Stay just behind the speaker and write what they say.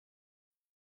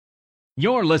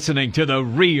You're listening to The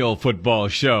Real Football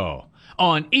Show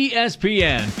on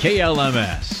ESPN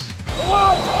KLMS.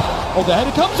 Oh, the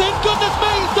header comes in. Goodness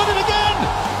me, he's done it again.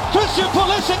 Christian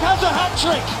Pulisic has a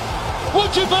hat-trick.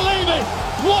 Would you believe it?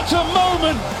 What a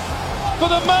moment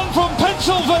for the man from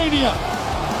Pennsylvania.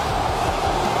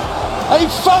 A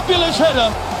fabulous header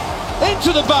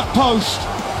into the back post.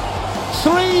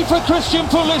 3 for Christian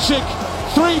Pulisic,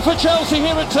 3 for Chelsea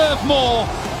here at Turf Moor.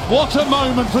 What a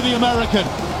moment for the American.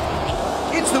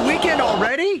 It's the weekend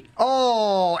already?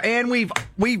 Oh, and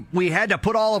we had to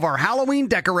put all of our Halloween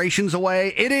decorations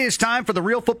away. It is time for the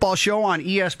Real Football Show on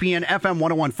ESPN FM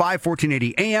 101.5,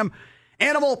 1480 AM.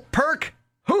 Animal Perk,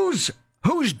 who's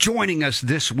joining us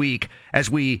this week as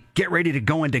we get ready to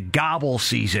go into gobble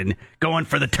season, going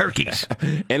for the turkeys?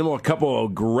 Animal, a couple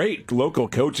of great local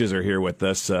coaches are here with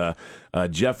us.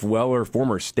 Jeff Weller,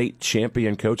 former state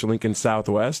champion coach at Lincoln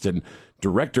Southwest, and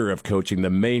director of coaching,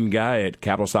 the main guy at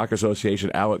Capital Soccer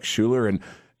Association, Alex Schuler,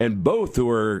 and both who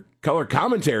are color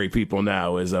commentary people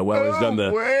now, as Weller's done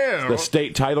the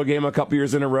state title game a couple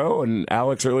years in a row, and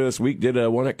Alex earlier this week did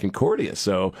one at Concordia.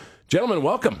 So, gentlemen,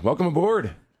 welcome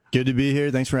aboard. Good to be here.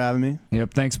 Thanks for having me.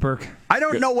 Yep, thanks, Perk. I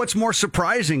don't know what's more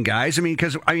surprising, guys.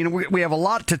 Because we have a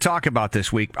lot to talk about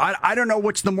this week. I don't know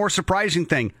what's the more surprising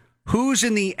thing. Who's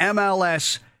in the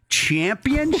MLS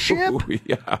championship?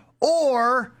 Yeah.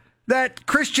 Or that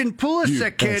Christian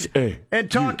Pulisic kid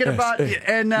and talking about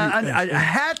a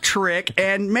hat trick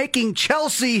and making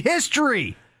Chelsea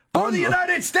history for the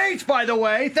United States, by the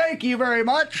way. Thank you very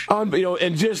much.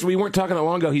 And just, we weren't talking that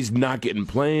long ago. He's not getting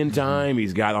playing time.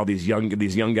 He's got all these young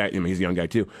guys. I mean, he's a young guy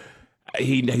too.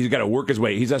 He's got to work his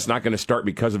way. He's just not going to start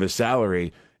because of his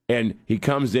salary. And he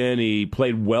comes in. He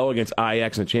played well against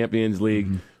Ajax in the Champions League.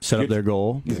 Mm-hmm. Set up their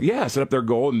goal. Yeah, set up their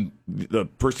goal, and the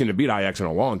first team to beat Ajax in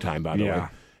a long time, by the way.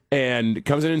 And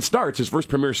comes in and starts his first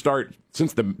premier start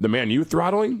since the Man U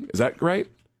throttling. Is that right?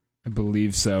 I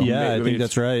believe so. Yeah, I think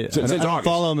that's right. Since I don't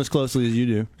follow him as closely as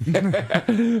you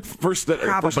do.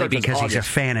 Probably because he's a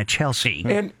fan of Chelsea.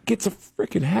 And gets a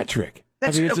freaking hat trick.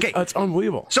 It's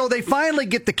unbelievable. So they finally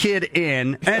get the kid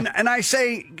in, and I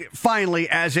say finally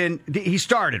as in he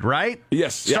started, right?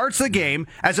 Yes. Starts the game,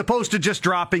 as opposed to just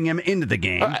dropping him into the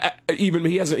game.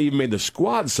 He hasn't even made the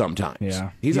squad sometimes.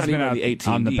 Yeah. He's not even on the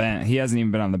 18 on the bench. He hasn't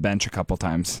even been on the bench a couple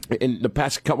times. In the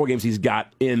past couple of games, he's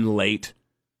got in late,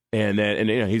 and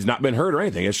he's not been hurt or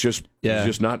anything. It's just he's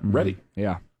just not ready.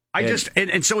 Yeah.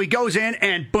 And so he goes in,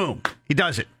 and boom, he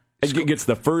does it. And gets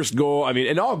the first goal. I mean,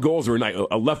 and all goals were nice.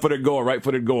 A left-footed goal, a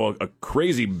right-footed goal, a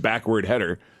crazy backward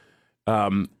header.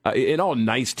 And all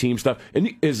nice team stuff.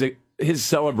 And his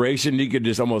celebration, you could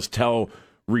just almost tell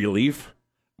relief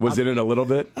was in it a little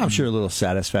bit. I'm sure a little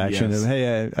satisfaction of,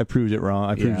 hey, I proved it wrong.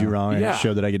 I proved you wrong. I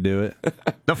showed that I could do it.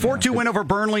 The 4-2 win over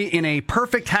Burnley in a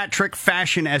perfect hat trick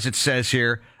fashion, as it says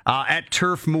here, at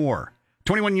Turf Moor.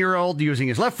 21-year-old using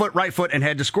his left foot, right foot, and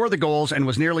head to score the goals, and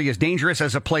was nearly as dangerous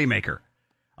as a playmaker.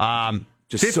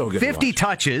 So good 50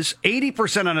 touches,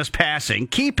 80% on his passing,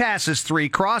 key passes 3,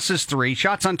 crosses 3,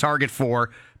 shots on target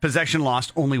 4, possession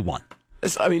lost only 1.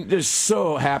 I mean, just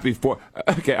so happy for.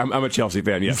 Okay, I'm a Chelsea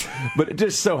fan, yes, but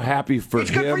just so happy for him. It's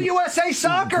good for USA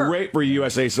Soccer. Great for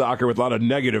USA Soccer with a lot of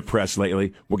negative press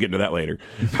lately. We'll get into that later.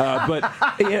 But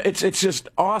it's just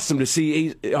awesome to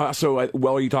see.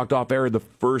 You talked off air, the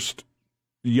first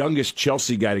youngest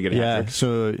Chelsea guy to get a hat trick.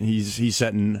 So he's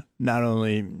setting not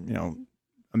only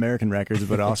American records,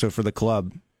 but also for the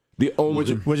club. Which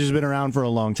has been around for a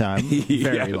long time.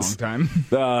 Very long time.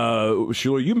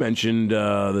 Schuler, you mentioned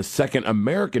the second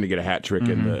American to get a hat trick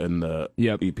in the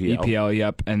EPL. EPL,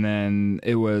 yep. And then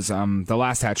it was the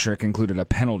last hat trick included a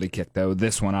penalty kick, though.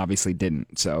 This one obviously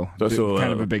didn't. So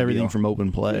kind of a big everything deal. From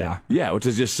open play. Yeah, which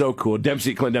is just so cool.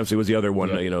 Clint Dempsey was the other one,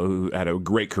 who had a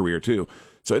great career too.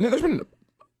 So and there's been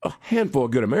a handful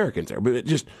of good Americans there, but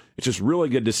it's just really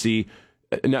good to see.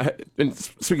 And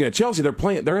speaking of Chelsea,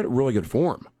 they're at really good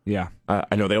form. Yeah,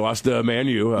 I know they lost to Man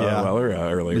U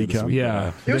earlier this week.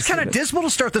 Yeah, it was kind of dismal to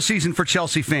start the season for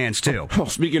Chelsea fans too. Well,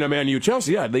 speaking of Man U,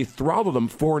 Chelsea, they throttled them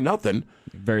 4-0.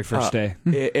 Very first day,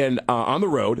 and on the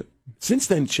road. Since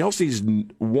then, Chelsea's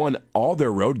won all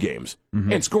their road games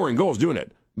and scoring goals doing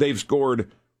it. They've scored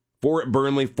 4 at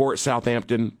Burnley, 4 at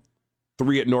Southampton,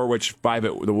 3 at Norwich, 5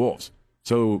 at the Wolves.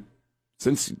 So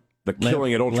since the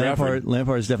killing at Old Trafford.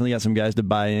 Lampard's definitely got some guys to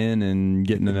buy in and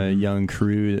getting in a young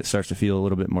crew that starts to feel a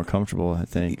little bit more comfortable, I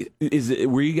think.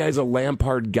 Were you guys a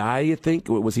Lampard guy, you think?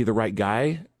 Was he the right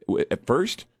guy at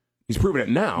first? He's proven it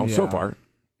now so far.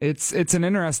 It's an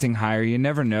interesting hire. You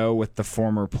never know with the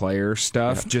former player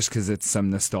stuff, just because it's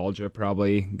some nostalgia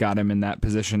probably got him in that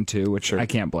position too, which I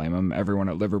can't blame him. Everyone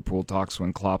at Liverpool talks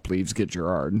when Klopp leaves, get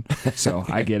Gerrard. So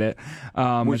I get it.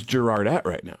 Where's Gerrard at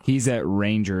right now? He's at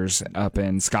Rangers up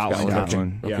in Scotland.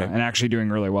 Okay. Yeah, and actually doing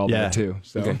really well there too.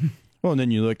 So. Well, and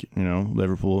then you look,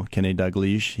 Liverpool, Kenny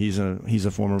Dalglish. He's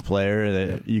a former player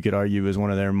that you could argue is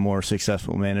one of their more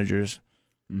successful managers.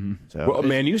 Mm-hmm. So well,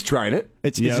 Man U's trying it.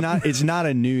 It's not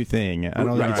a new thing. I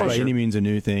don't think it's by any means a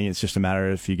new thing. It's just a matter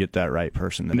of if you get that right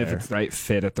person there. And if it's the right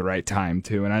fit at the right time,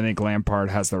 too. And I think Lampard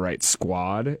has the right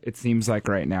squad, it seems like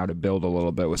right now, to build a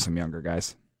little bit with some younger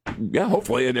guys. Yeah,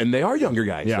 hopefully. And they are younger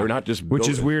guys. Yeah. They're not just Which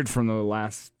is weird from the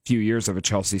last few years of a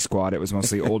Chelsea squad. It was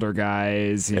mostly older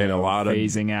guys and a lot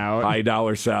phasing of out.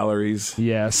 high-dollar salaries.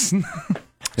 Yes.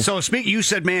 So, you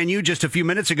said Man U just a few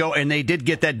minutes ago, and they did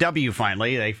get that W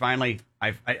finally. They finally,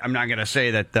 I'm not going to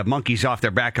say that the monkey's off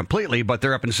their back completely, but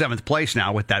they're up in 7th place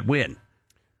now with that win.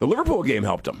 The Liverpool game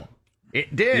helped them.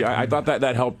 It did. Yeah, I thought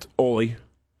that helped Ole.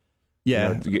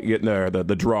 Yeah. Getting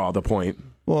the draw, the point.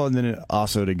 Well, and then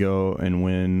also to go and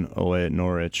win away at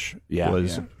Norwich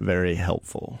was very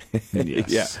helpful. Yes.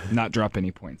 Yeah. Not drop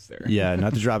any points there. Yeah,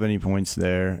 not to drop any points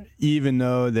there, even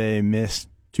though they missed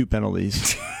 2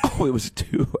 penalties. Oh, it was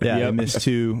 2. Yeah, they missed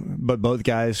 2, but both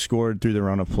guys scored through the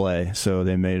run of play, so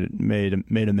they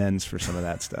made amends for some of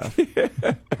that stuff.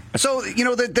 So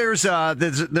there's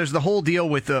the whole deal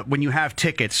with when you have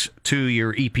tickets to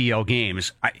your EPL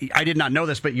games. I did not know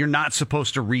this, but you're not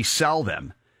supposed to resell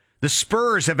them. The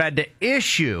Spurs have had to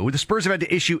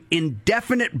issue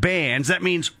indefinite bans. That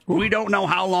means we don't know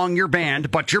how long you're banned,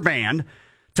 but you're banned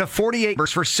to 48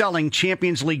 for selling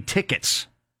Champions League tickets.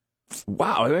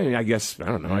 Wow, I guess, I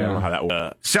don't know. I don't know how that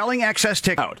works. Selling excess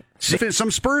tickets.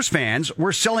 Some Spurs fans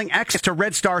were selling excess to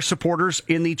Red Star supporters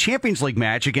in the Champions League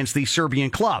match against the Serbian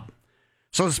club.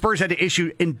 So the Spurs had to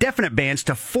issue indefinite bans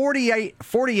to 48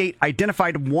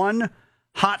 identified one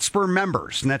Hotspur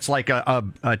members, and that's like a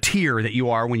tier that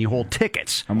you are when you hold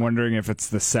tickets. I'm wondering if it's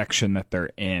the section that they're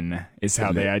in is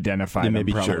how they identify them.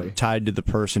 Maybe probably. tied to the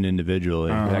person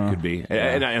individually. That could be.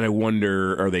 And I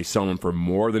wonder, are they selling them for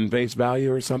more than face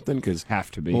value or something? Because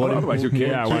have to be. Well, otherwise, who cares?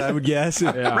 Yeah, I would guess.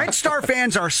 Red Star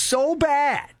fans are so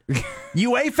bad.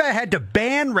 UEFA had to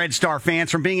ban Red Star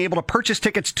fans from being able to purchase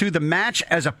tickets to the match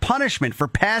as a punishment for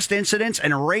past incidents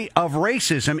and rate of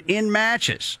racism in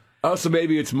matches. Oh, so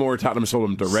maybe it's more Tottenham sold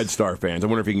them to Red Star fans. I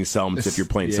wonder if you can sell them if you're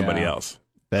playing somebody else.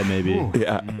 That may be.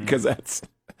 Yeah, because that's...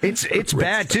 It's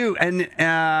bad, too. And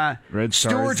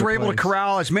stewards were able to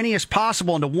corral as many as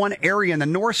possible into one area in the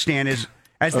North Stand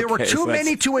as there were too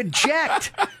many to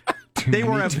eject. They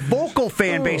were a vocal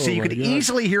fan base that you could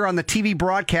easily hear on the TV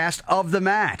broadcast of the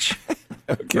match.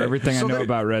 Okay. For everything I know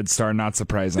about Red Star, not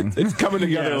surprising. It's coming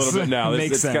together a little bit now.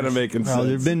 It's kind of making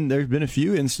sense. There's been a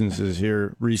few instances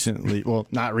here recently. Well,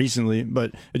 not recently,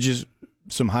 but it's just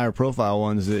some higher profile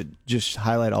ones that just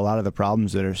highlight a lot of the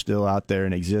problems that are still out there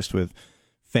and exist with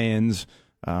fans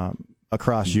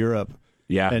across Europe.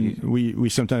 Yeah, and we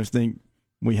sometimes think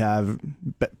we have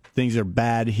things are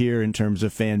bad here in terms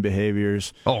of fan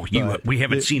behaviors. Oh, we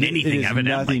haven't seen anything, evidently.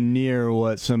 Nothing near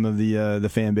what some of the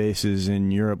fan bases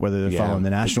in Europe, whether they're following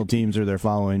the national teams or they're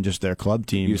following just their club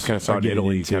teams. You just kind of saw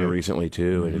Italy kind of recently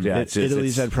too. And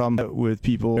Italy's had problems with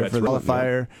people for the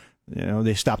qualifier. Yeah.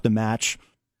 They stopped the match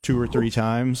 2 or 3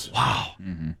 times. Wow,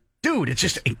 dude, it's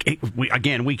just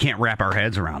we can't wrap our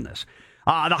heads around this.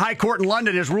 The High Court in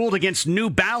London has ruled against New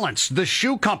Balance, the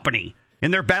shoe company, in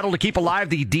their battle to keep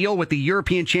alive the deal with the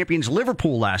European champions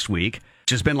Liverpool last week, which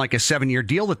has been like a 7-year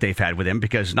deal that they've had with them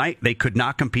because they could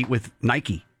not compete with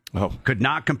Nike. Oh. Could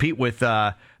not compete with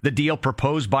the deal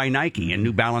proposed by Nike. And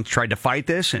New Balance tried to fight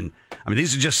this. And I mean,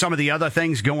 these are just some of the other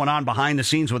things going on behind the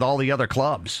scenes with all the other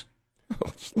clubs.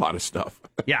 It's a lot of stuff.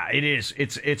 Yeah, it is.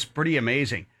 It's pretty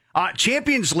amazing.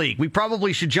 Champions League. We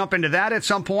probably should jump into that at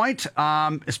some point,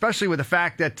 especially with the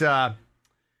fact that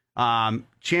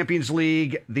Champions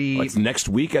League, it's next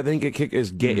week, I think it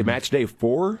is match day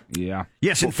 4. Yeah.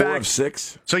 Yes, in 4 fact, of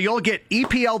 6. So you'll get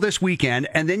EPL this weekend,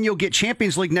 and then you'll get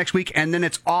Champions League next week, and then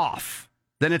it's off.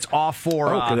 Then it's off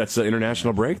for... because that's the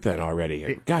international break then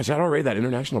already. Guys, is that already that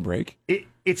international break?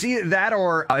 It's either that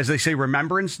or, as they say,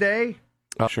 Remembrance Day.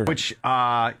 Oh, sure. Which,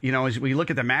 as we look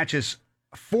at the matches,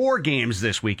 4 games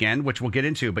this weekend, which we'll get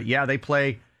into. But yeah, they'll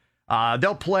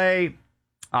play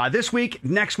this week,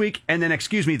 next week, and then,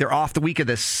 they're off the week of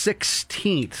the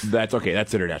 16th. That's okay.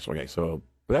 That's international. Okay, so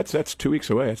that's 2 weeks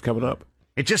away. That's coming up.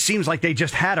 It just seems like they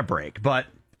just had a break, but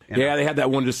Yeah, they had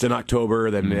that one just in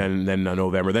October, then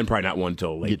November, then probably not one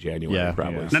until late January,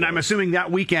 probably. And I'm assuming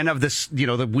that weekend of this, the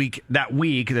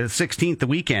 16th, the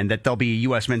weekend, that there'll be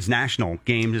U.S. men's national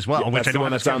games as well. Yeah, that's the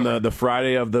one that's on the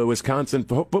Friday of the Wisconsin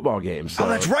football games. So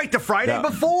that's right, the Friday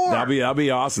before. That'll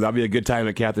be awesome. That'll be a good time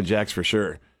at Captain Jack's for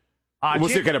sure. We'll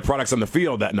see what kind of products on the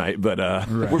field that night, but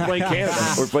we're playing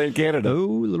Canada. We're playing Canada. Oh,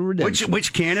 little redemption.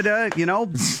 Which Canada,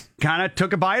 kind of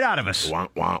took a bite out of us. Wah,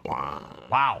 wah, wah.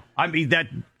 Wow. I mean, that,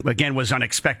 again, was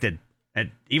unexpected.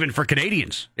 And even for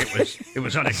Canadians, it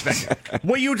was unexpected.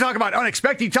 Well, you talk about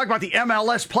unexpected, you talk about the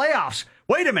MLS playoffs.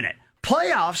 Wait a minute.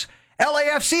 Playoffs?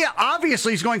 LAFC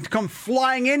obviously is going to come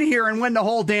flying in here and win the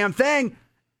whole damn thing.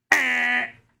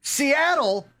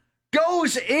 Seattle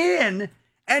goes in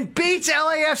and beats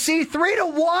LAFC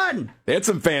 3-1. They had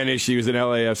some fan issues in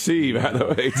LAFC, by the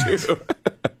way, too.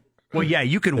 Well, yeah,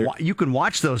 you can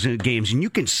watch those games, and you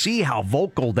can see how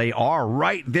vocal they are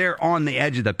right there on the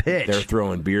edge of the pitch. They're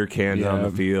throwing beer cans on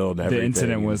the field and everything. The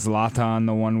incident was Laton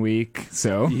the one week,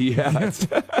 so. Yeah.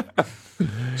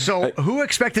 So who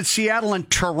expected Seattle and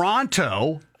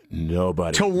Toronto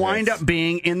Nobody to wind up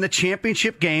being in the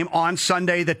championship game on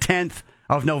Sunday, the 10th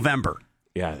of November?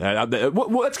 Yeah,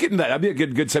 let's get into that. That'd be a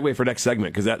good segue for next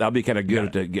segment, because that'll be kind of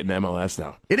good to get into MLS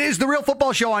now. It is The Real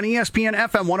Football Show on ESPN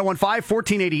FM 101.5,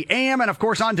 1480 AM, and of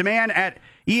course on demand at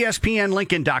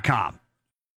ESPNLincoln.com.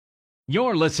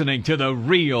 You're listening to The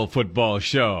Real Football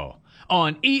Show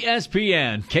on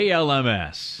ESPN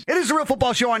KLMS. It is The Real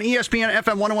Football Show on ESPN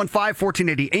FM 101.5,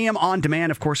 1480 AM, on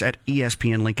demand, of course, at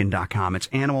ESPNLincoln.com. It's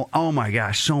Animal. Oh, my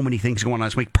gosh, so many things going on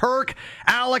this week. Perk,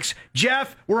 Alex,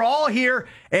 Jeff, we're all here,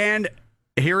 and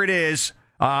here it is.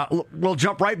 We'll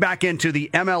jump right back into the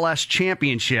MLS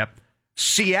Championship.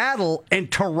 Seattle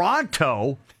and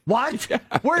Toronto. What?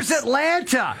 Where's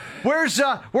Atlanta? Where's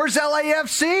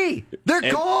LAFC?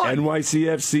 They're gone.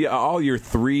 NYCFC, all your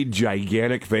three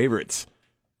gigantic favorites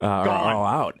are all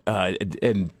out.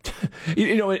 And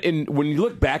when you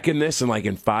look back in this, and like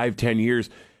in 5-10 years,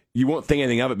 you won't think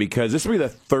anything of it, because this will be the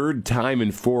third time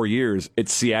in 4 years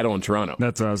it's Seattle and Toronto.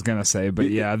 That's what I was going to say. But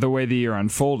yeah, the way the year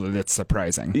unfolded, it's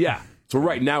surprising. Yeah. So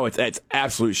right now it's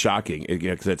absolute shocking,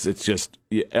 because it's just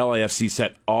LAFC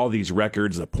set all these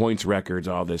records, the points records,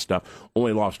 all this stuff.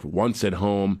 Only lost once at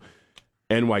home.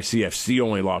 NYCFC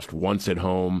only lost once at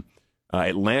home.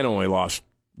 Atlanta only lost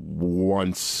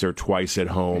once or twice at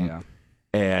home. Yeah.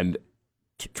 And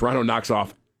Toronto knocks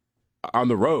off on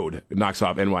the road, knocks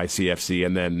off NYCFC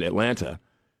and then Atlanta.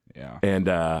 Yeah. And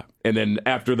then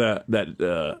after that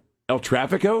El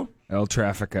Tráfico.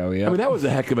 Yeah. I mean, that was a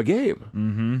heck of a game.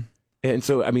 Mm-hmm. And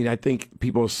so, I mean, I think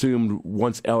people assumed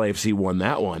once LAFC won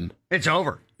that one, it's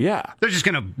over. Yeah. They're just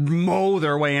going to mow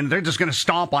their way in. They're just going to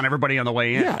stomp on everybody on the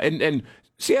way in. Yeah, and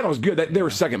Seattle was good. They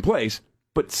were second place,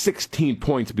 but 16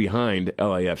 points behind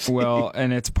LAFC. Well,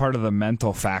 and it's part of the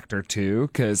mental factor, too,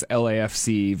 because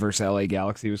LAFC versus LA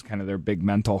Galaxy was kind of their big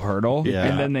mental hurdle. Yeah.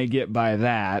 And then they get by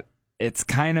that. It's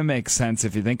kind of makes sense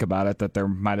if you think about it that there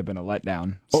might have been a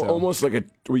letdown. So. Almost like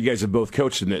where you guys have both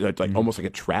coached in it, like almost like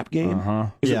a trap game. Uh-huh.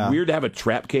 Is it weird to have a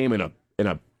trap game in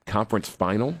a conference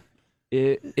final?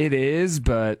 It is,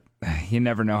 but you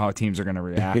never know how teams are going to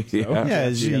react. So.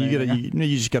 You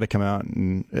just got to come out,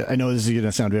 and I know this is going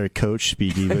to sound very coach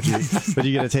speaky, but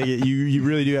you got to take it. You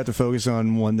really do have to focus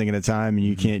on one thing at a time, and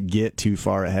you can't get too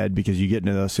far ahead, because you get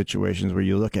into those situations where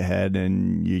you look ahead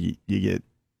and you get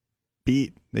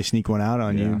beat. They sneak one out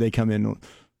on you. They come in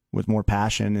with more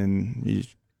passion, and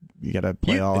you got to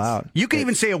play all out. You could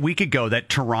even say a week ago that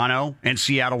Toronto and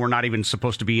Seattle were not even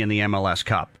supposed to be in the MLS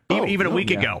Cup. Even a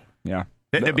week ago. Yeah.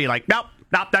 They'd be like, nope,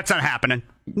 that's not happening.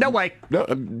 No way. No,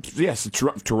 yes,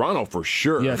 Toronto for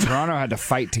sure. Yeah, Toronto had to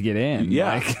fight to get in.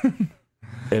 Yeah.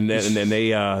 And then they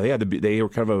had to be, they were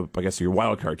kind of your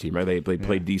wild card team, right? They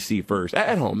played DC first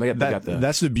at home.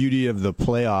 That's the beauty of the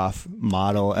playoff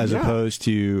model, as opposed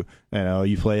to you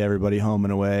play everybody home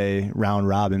and away, round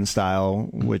robin style,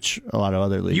 which a lot of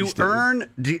other leagues you do. earn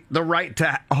the right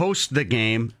to host the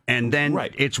game, and then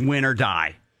it's win or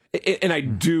die. And I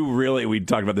do really. We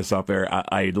talked about this off air.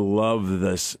 I love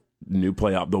this new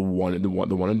playoff, the one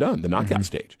and done, the knockout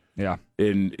stage. Yeah,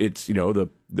 and it's in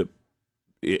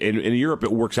Europe,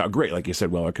 it works out great, like you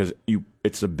said, Weller, because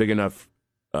it's a big enough,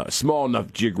 small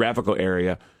enough geographical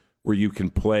area where you can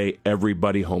play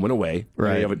everybody home and away.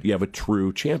 Right. You have a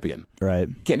true champion. Right.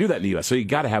 Can't do that in the U.S., so you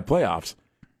got to have playoffs.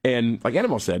 And like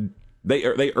Animal said,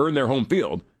 they earn their home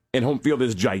field, and home field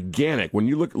is gigantic. When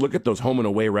you look at those home and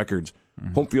away records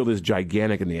Home field is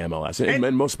gigantic in the MLS and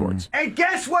in most sports. And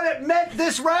guess what it meant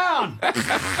this round?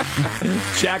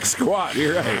 Jack squat,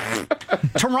 you're right.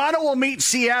 Toronto will meet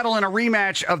Seattle in a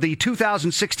rematch of the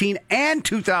 2016 and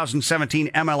 2017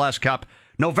 MLS Cup,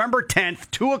 November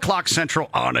 10th, 2 o'clock Central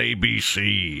on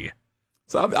ABC.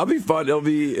 So I'll be fun.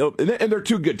 And they're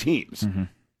two good teams. Mm-hmm.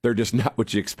 They're just not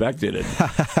what you expected.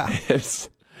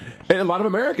 And a lot of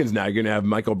Americans now. You're going to have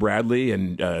Michael Bradley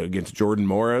and against Jordan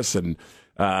Morris, and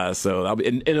so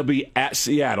it'll be at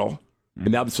Seattle,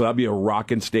 and that'll be a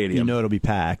rocking stadium. You know it'll be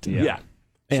packed. Yeah.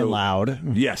 And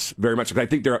loud. Yes, very much. I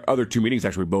think there are other two meetings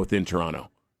actually both in Toronto.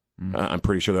 I'm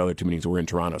pretty sure the other two meetings were in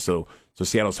Toronto. So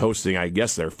Seattle's hosting, I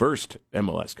guess, their first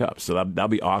MLS Cup. So that'll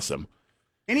be awesome.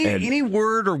 Any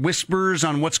word or whispers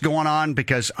on what's going on?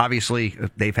 Because obviously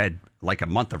they've had like a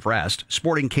month of rest.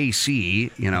 Sporting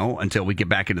KC, until we get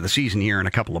back into the season here in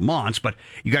a couple of months. But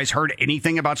you guys heard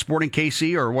anything about Sporting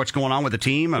KC or what's going on with the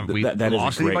team? Have we that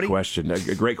lost is a great anybody? question.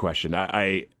 A great question.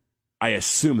 I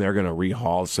assume they're going to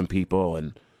rehaul some people.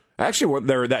 And actually,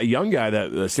 that young guy,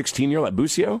 that 16-year-old at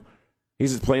Busio,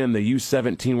 he's playing the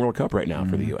U17 World Cup right now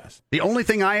for the U.S. The only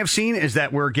thing I have seen is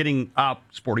that we're getting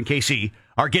Sporting KC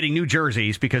are getting new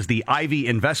jerseys because the Ivy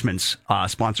Investments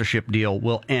sponsorship deal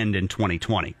will end in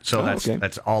 2020. So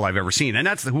that's all I've ever seen, and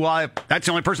that's the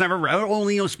only person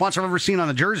only sponsor I've ever seen on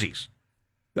the jerseys.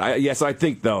 Yes, I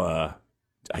think they'll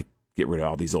I get rid of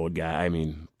all these old guys. I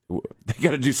mean, they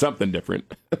got to do something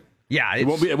different. Yeah, it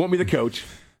won't be the coach.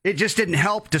 It just didn't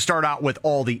help to start out with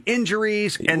all the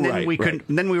injuries, and then we couldn't.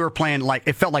 Then we were playing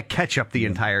it felt like catch up the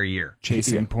entire year.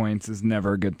 Chasing points is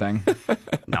never a good thing.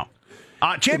 No.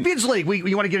 Champions League.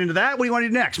 You want to get into that? What do you want to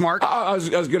do next, Mark? I was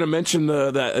going to mention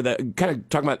the kind of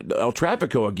talking about El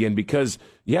Trafico again, because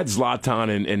you had Zlatan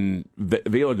and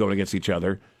Vela going against each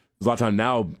other. Zlatan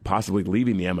now possibly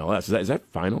leaving the MLS. Is that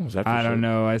final? Is that I don't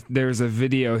know. There's a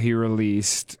video he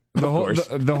released. The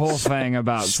whole thing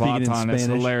about Zlatan is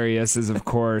hilarious. Is of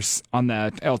course on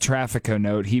that El Trafico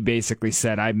note, he basically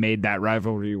said, "I made that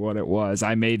rivalry what it was.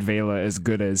 I made Vela as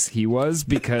good as he was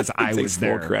because I was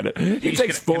there." Full credit. He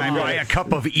takes full credit. Can I buy a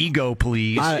cup of ego,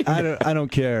 please? I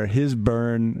don't care. His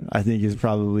burn, I think, is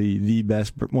probably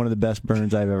one of the best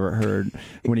burns I've ever heard.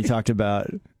 When he talked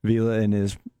about Vela in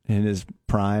his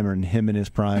prime, or him in his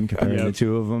prime, comparing the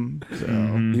two of them.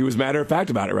 So. He was matter of fact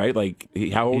about it, right? Like,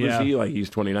 how old is he? Like, he's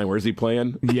 29. Where's he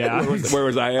playing? Yeah. Where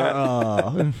was I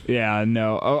at? Yeah,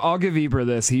 no. I'll give Ibra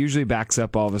this. He usually backs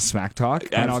up all the smack talk,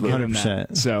 and I'll give him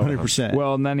that. So, 100%.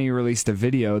 Well, and then he released a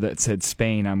video that said,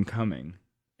 "Spain, I'm coming."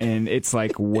 And it's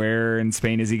like, where in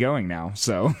Spain is he going now?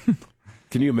 So,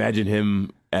 can you imagine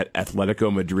him at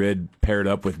Atletico Madrid paired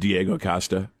up with Diego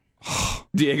Costa?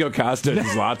 Diego Costa and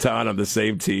Zlatan on the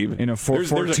same team. In a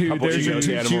 4-4-2,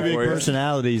 there's two big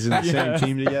personalities in the same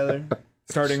team together.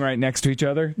 Starting right next to each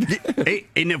other. Hey,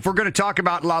 and if we're going to talk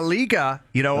about La Liga,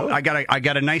 I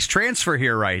got a nice transfer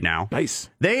here right now. Nice.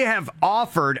 They have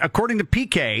offered, according to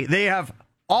PK, they have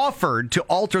offered to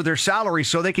alter their salary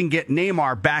so they can get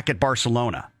Neymar back at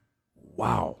Barcelona.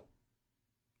 Wow.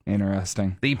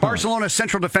 Interesting. The Barcelona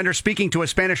central defender speaking to a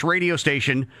Spanish radio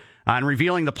station and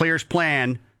revealing the player's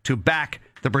plan to back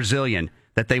the Brazilian,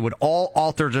 that they would all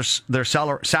alter their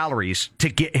salaries to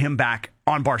get him back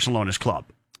on Barcelona's club.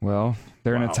 Well,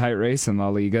 they're in a tight race in La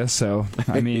Liga, so,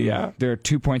 I mean, they're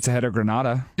 2 points ahead of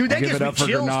Granada. Dude, that gives me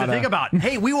chills to think about.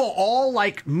 Hey, we will all,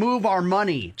 move our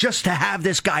money just to have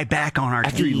this guy back on our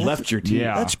team. After he left your team.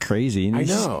 Yeah. That's crazy. And I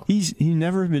know. He's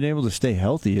never been able to stay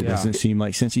healthy, it doesn't seem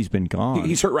like, since he's been gone.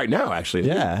 He's hurt right now, actually.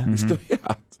 Yeah.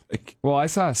 Well, I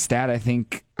saw a stat, I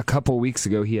think, a couple weeks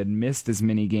ago. He had missed as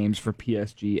many games for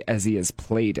PSG as he has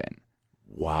played in.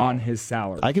 Wow. On his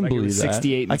salary. I can believe that.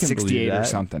 68 and 68 or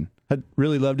something. I'd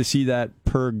really love to see that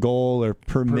per goal or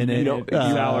per minute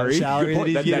salary that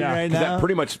he's getting right now. That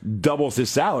pretty much doubles his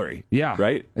salary. Yeah.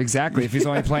 Right? Exactly. If he's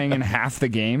only playing in half the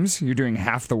games, you're doing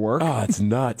half the work. Oh, it's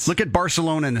nuts. Look at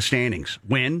Barcelona in the standings.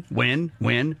 Win.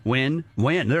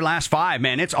 Their last five,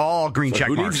 man, it's all green check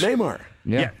marks. Who needs Neymar?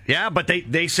 Yeah, but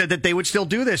they said that they would still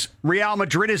do this. Real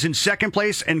Madrid is in second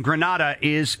place, and Granada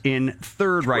is in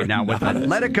third right now, with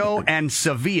Atletico and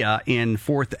Sevilla in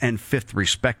fourth and fifth,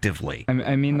 respectively.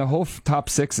 I mean, the whole top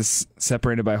six is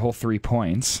separated by a whole 3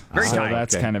 points. Very tight.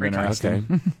 That's kind of interesting.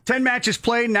 Okay. 10 matches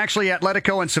played, and actually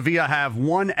Atletico and Sevilla have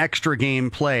one extra game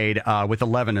played with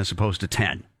 11 as opposed to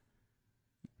 10.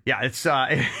 Yeah,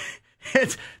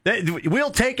 we'll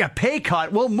take a pay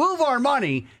cut. We'll move our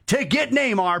money to get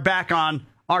Neymar back on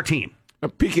our team.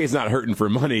 PK's not hurting for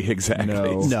money exactly.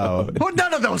 No. Well,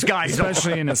 none of those guys are.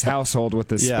 Especially in his household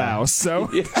with his spouse. So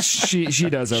she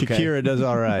does okay. Shakira does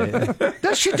all right.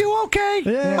 Does she do okay?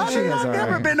 Yeah, I she mean, does I've all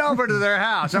never right. been over to their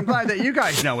house. I'm glad that you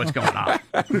guys know what's going on.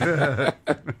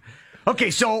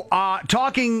 Okay, so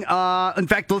talking, in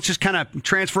fact, let's just kind of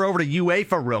transfer over to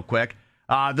UEFA real quick.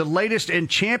 The latest in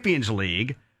Champions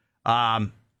League.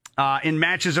 In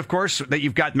matches, of course, that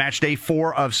you've got match day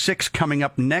 4 of 6 coming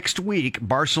up next week.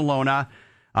 Barcelona,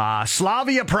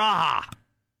 Slavia Praha.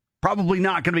 Probably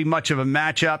not going to be much of a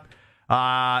matchup.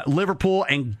 Liverpool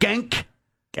and Genk.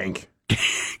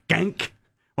 Genk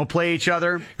will play each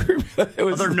other.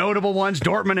 Other notable ones,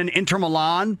 Dortmund and Inter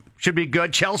Milan should be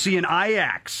good. Chelsea and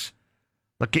Ajax.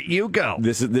 Look at you go.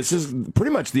 This is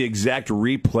pretty much the exact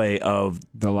replay of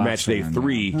The last match day one,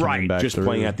 3, Right. just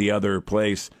playing at the other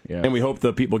place. Yeah. And we hope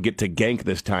the people get to Genk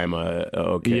this time.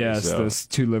 Okay, Yes, so. those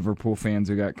 2 Liverpool fans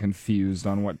who got confused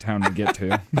on what town to get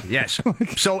to. Yes.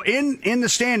 So in the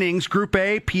standings, Group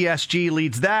A, PSG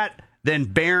leads that. Then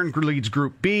Bayern leads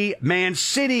Group B. Man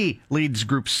City leads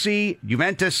Group C.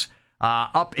 Juventus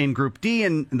up in Group D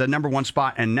in the number 1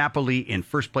 spot. And Napoli in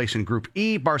first place in Group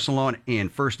E. Barcelona in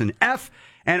first in F.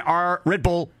 And our Red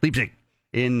Bull Leipzig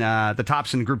in the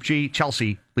tops in Group G.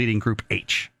 Chelsea leading Group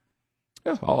H.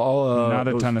 Yeah, Not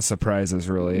a ton of surprises,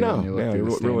 really. No, when you look yeah,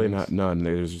 through the really standings.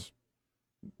 none.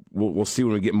 We'll see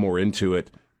when we get more into it.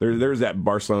 There's that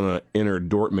Barcelona Inter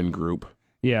Dortmund group.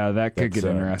 Yeah, that could That's,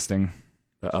 get interesting.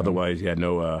 Otherwise,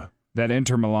 no. That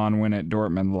Inter Milan win at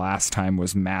Dortmund last time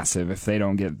was massive. If they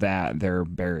don't get that, they're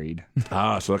buried.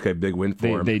 So okay, big win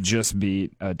for him. They just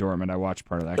beat Dortmund. I watched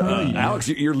part of that game. Alex,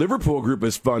 your Liverpool group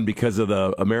is fun because of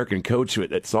the American coach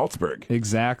at Salzburg.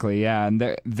 Exactly, yeah.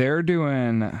 And they're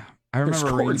doing... I remember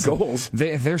scoring reading some- goals.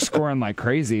 They're scoring like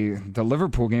crazy. The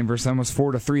Liverpool game versus them was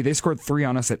 4-3. They scored 3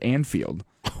 on us at Anfield.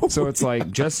 So it's like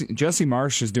Jesse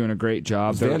Marsh is doing a great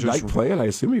job. Van Dijk playing? I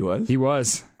assume he was. He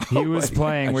was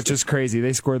playing, which is crazy.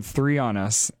 They scored 3 on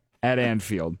us at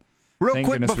Anfield. Real Thank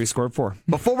quick, goodness we scored 4.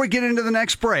 Before we get into the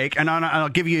next break, and I'll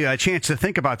give you a chance to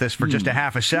think about this for just a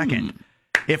half a second.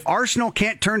 If Arsenal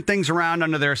can't turn things around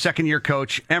under their second-year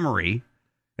coach, Emery,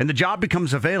 and the job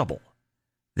becomes available,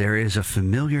 there is a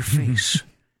familiar face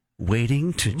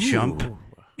waiting to jump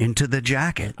into the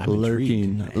jacket.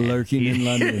 Lurking in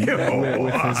London.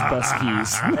 with his best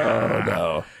keys. Oh,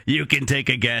 no. You can take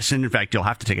a guess, and in fact, you'll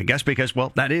have to take a guess because,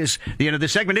 well, that is the end of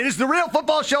this segment. It is The Real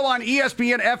Football Show on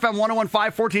ESPN FM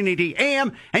 1015, 1480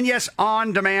 AM, and yes,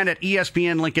 on demand at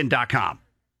ESPNLincoln.com.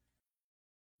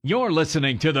 You're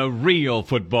listening to The Real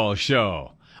Football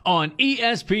Show on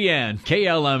ESPN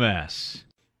KLMS.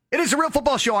 It is The Real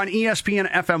Football Show on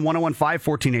ESPN FM 1015,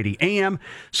 1480 AM.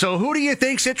 So who do you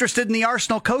think's interested in the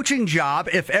Arsenal coaching job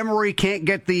if Emery can't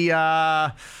get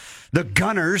the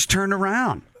Gunners turned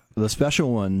around? The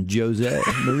special one, Jose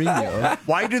Mourinho.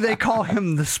 Why do they call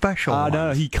him the special one?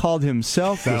 No, he called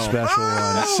himself the special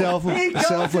one. He calls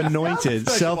Self-anointed.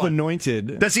 himself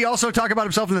Self-anointed. Does he also talk about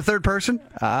himself in the third person?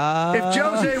 If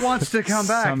Jose wants to come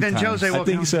back, then sometimes. Jose will I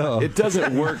think come so. It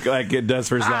doesn't work like it does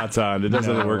for Zlatan. It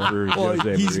doesn't work for Jose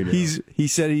Mourinho. He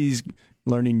said he's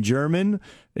learning German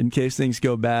in case things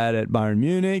go bad at Bayern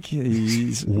Munich.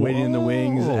 He's waiting in the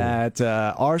wings at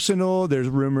Arsenal. There's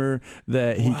rumor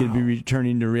that he could be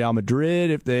returning to Real Madrid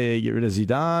if they get rid of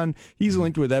Zidane. He's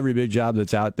linked with every big job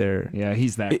that's out there. Yeah,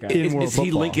 he's that guy. In world Is he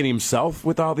football. linking himself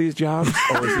with all these jobs?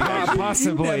 Or is he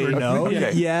Possibly. You know?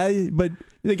 Okay. Yeah, but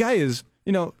the guy is,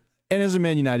 and as a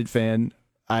Man United fan,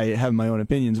 I have my own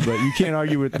opinions, but you can't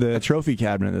argue with the trophy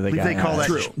cabinet that I believe they call has.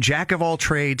 that Jack of all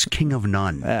trades, king of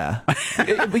none. Yeah.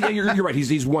 But yeah, you're right.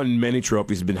 He's won many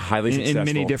trophies. He's been highly In successful.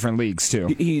 many different leagues, too.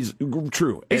 He's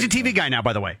true. He's a TV guy now,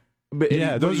 by the way. But,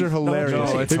 Yeah, those are hilarious. No,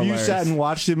 Have it's you hilarious. sat and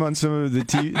watched him on some of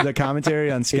the commentary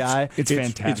on Sky? It's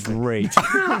fantastic. It's great.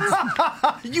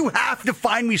 You have to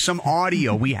find me some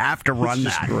audio. We have to run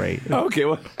that. Great. Okay,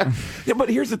 well, yeah, but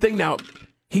here's the thing now.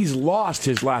 He's lost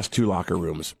his last 2 locker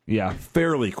rooms Yeah.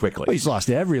 fairly quickly. Well, he's lost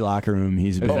every locker room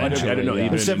he's been I in. didn't know. yeah.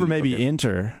 Even Except for maybe okay.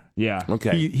 Inter. Yeah.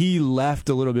 Okay. He left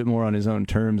a little bit more on his own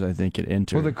terms, I think, at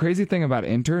Inter. Well, the crazy thing about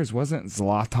Inter is wasn't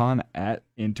Zlatan at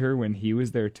Inter when he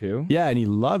was there, too? yeah, and he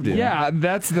loved it. Yeah,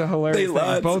 that's the hilarious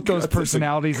thing. Both those that's a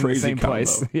personalities in the crazy same combo.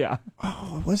 place. Yeah.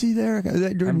 Oh, was he there?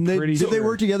 I'm pretty Did they sure.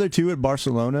 work together too at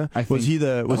Barcelona? I Was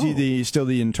think- he still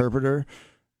the interpreter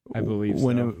I believe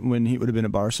when he would have been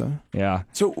at Barca. Yeah.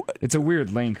 So It's a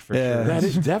weird link for sure. that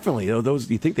is definitely those.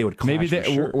 You think they would clash? Maybe for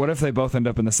sure. what if they both end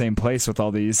up in the same place with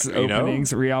all these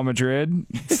openings? Real Madrid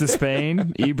to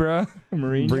Spain, Ibra,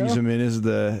 Mourinho. Brings him in as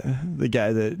the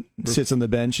guy that sits on the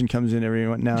bench and comes in every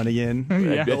now and again.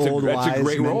 Yeah. The old That's a wise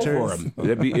great role mentor. for him.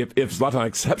 That'd be, if Zlatan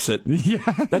accepts it,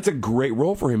 that's a great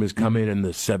role for him. Is come in the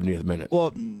 70th minute.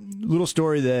 Well, little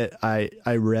story that I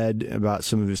read about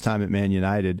some of his time at Man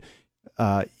United.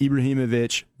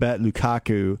 Ibrahimovic bet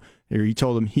Lukaku, or he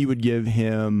told him he would give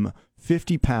him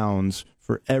 £50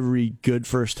 for every good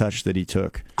first touch that he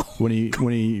took when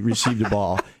he received the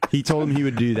ball. He told him he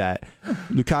would do that.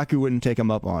 Lukaku wouldn't take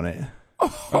him up on it.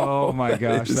 Oh my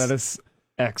gosh, that is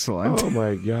excellent. Oh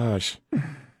my gosh.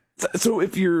 So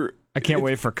if you're, I can't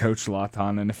wait for Coach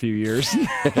Zlatan in a few years. you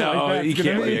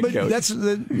can't be a But coach. that's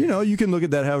you can look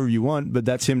at that however you want, but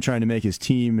that's him trying to make his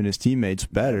team and his teammates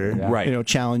better. Right.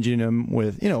 Challenging them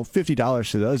with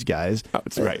 $50 to those guys.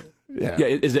 That's right. Yeah.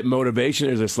 Is it motivation?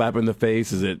 Is it a slap in the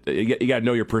face? Is it you got to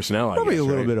know your personality? Probably a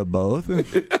little bit of both.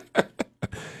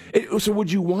 So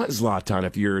would you want Zlatan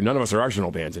if you're? None of us are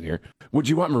Arsenal fans in here. Would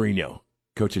you want Mourinho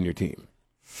coaching your team?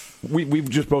 We've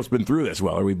just both been through this.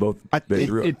 Well, or we both been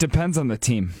through it. It depends on the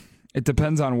team. It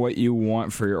depends on what you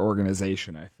want for your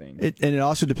organization, I think. And it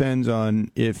also depends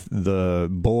on if the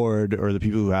board or the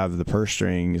people who have the purse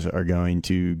strings are going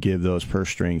to give those purse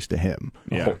strings to him.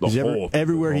 Yeah.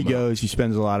 Everywhere he goes, he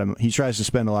spends he tries to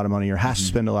spend a lot of money or has to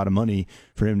spend a lot of money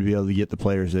for him to be able to get the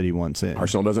players that he wants in.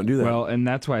 Arsenal doesn't do that. Well, and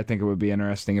that's why I think it would be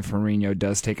interesting if Mourinho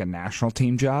does take a national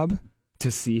team job to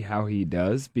see how he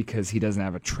does, because he doesn't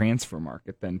have a transfer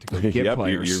market then to go get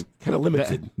players. You're kind of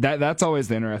limited. That's always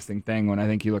the interesting thing when I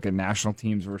think you look at national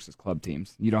teams versus club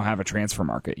teams. You don't have a transfer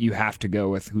market. You have to go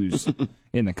with who's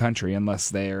in the country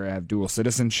unless they have dual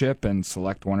citizenship and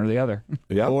select one or the other.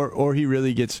 Yeah. Or he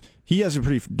really he has a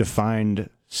pretty defined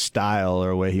style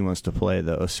or way he wants to play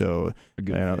though. So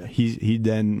he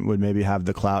then would maybe have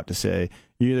the clout to say,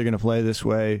 you're either going to play this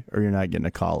way or you're not getting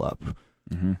a call up.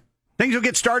 Mm-hmm. Things will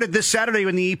get started this Saturday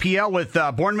in the EPL with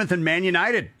Bournemouth and Man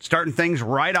United starting things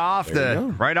right off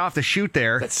the shoot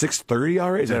there. That's 6:30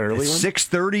 already. Is that an early one?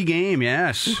 6:30 game.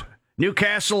 Yes.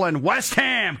 Newcastle and West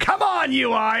Ham. Come on,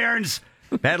 you Irons.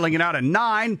 Battling it out at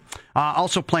 9.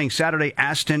 Also playing Saturday,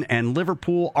 Aston and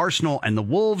Liverpool, Arsenal and the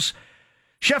Wolves.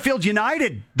 Sheffield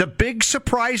United, the big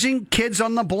surprising kids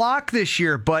on the block this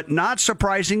year, but not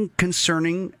surprising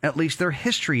concerning at least their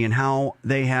history and how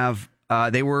they have.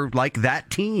 They were like that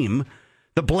team,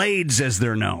 the Blades as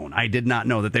they're known. I did not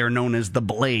know that they're known as the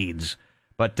Blades.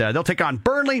 But they'll take on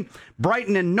Burnley,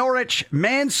 Brighton and Norwich,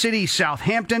 Man City,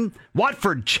 Southampton,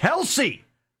 Watford, Chelsea.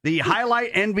 The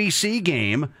highlight NBC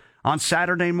game on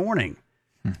Saturday morning.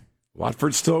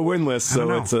 Watford's still winless,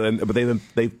 so but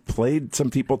they've played some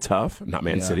people tough. Not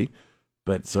Man City,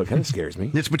 but so it kind of scares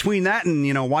me. It's between that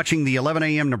and watching the 11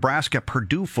 a.m. Nebraska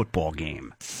Purdue football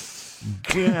game.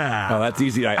 Oh, that's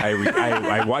easy.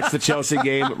 I watch the Chelsea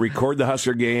game, record the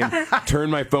Husker game, turn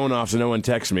my phone off so no one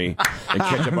texts me, and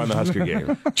catch up on the Husker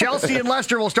game. Chelsea and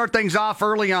Leicester will start things off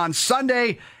early on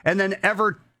Sunday, and then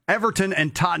Everton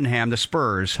and Tottenham, the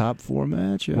Spurs, Top 4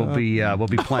 matchup. will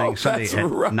be playing Sunday at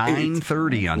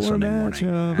 9:30 on Sunday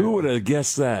morning. Who would have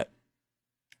guessed that?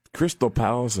 Crystal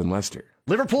Palace and Leicester.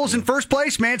 Liverpool's in first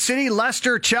place. Man City,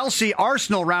 Leicester, Chelsea,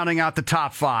 Arsenal rounding out the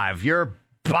top 5. Your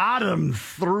bottom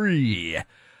 3.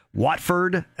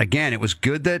 Watford, again, it was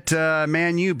good that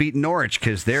Man U beat Norwich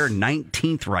because they're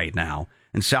 19th right now,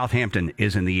 and Southampton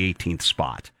is in the 18th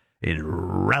spot in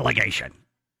relegation.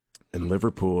 And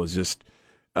Liverpool is just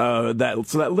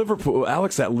that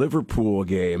Liverpool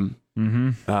game.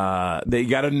 Mm-hmm. They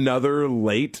got another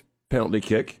late penalty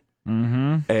kick.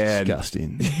 Mm-hmm. And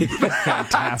disgusting.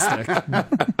 Fantastic.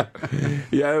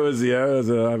 It was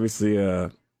obviously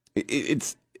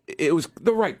it was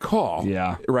the right call.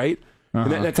 Yeah. Right.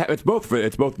 Uh-huh. And it's both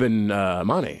been Mane.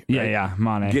 Right? Yeah,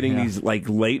 Mane getting these like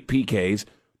late PKs.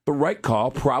 The right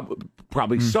call,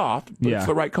 probably soft, but it's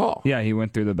the right call. Yeah, he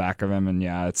went through the back of him, and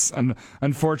it's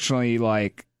unfortunately,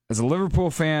 like, as a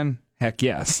Liverpool fan, heck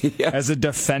yes. Yes. As a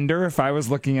defender, if I was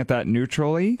looking at that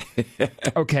neutrally,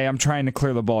 okay, I'm trying to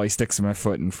clear the ball. He sticks my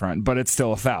foot in front, but it's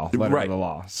still a foul, letter of the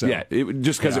law. So. Yeah,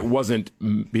 just because it wasn't,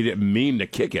 he didn't mean to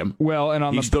kick him. Well,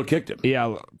 and he still kicked him.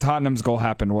 Yeah, Tottenham's goal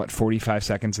happened, 45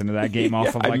 seconds into that game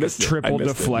off of like a triple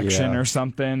deflection or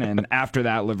something, and after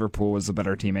that, Liverpool was the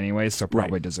better team anyway, so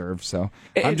probably deserved. So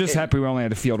I'm just happy we only had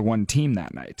to field one team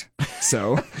that night.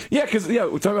 So because we're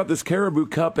talking about this Caribou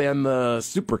Cup and the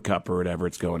Super Cup or whatever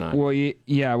it's going on. Well, Well,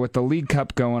 yeah, with the League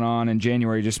Cup going on and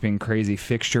January just being crazy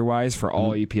fixture-wise for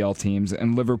all EPL teams,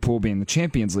 and Liverpool being the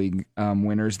Champions League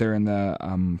winners, they're in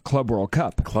the Club World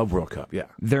Cup. Club World Cup, yeah.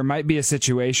 There might be a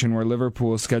situation where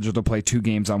Liverpool is scheduled to play 2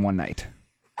 games on one night.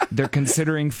 They're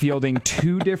considering fielding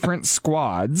 2 different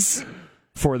squads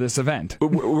for this event.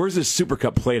 Where's this Super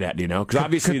Cup played at, do you know? Because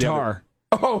obviously Qatar.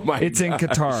 Oh my! It's in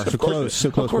Qatar. So close.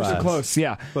 Of course, so close.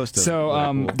 Yeah. Close to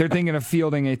So they're thinking of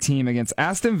fielding a team against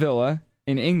Aston Villa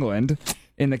in England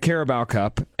in the Carabao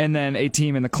Cup, and then a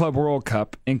team in the Club World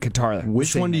Cup in Qatar.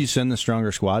 Which one do you send the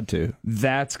stronger squad to?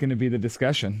 That's going to be the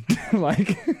discussion.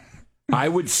 I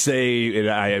would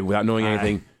say, without knowing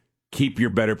anything, keep your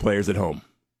better players at home.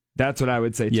 That's what I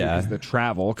would say too. Yeah. Is the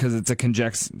travel, because it's a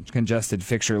congested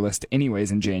fixture list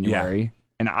anyways in January. Yeah.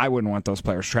 And I wouldn't want those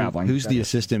players traveling. Who's the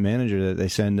assistant manager that they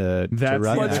send to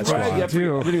run that squad? Yeah,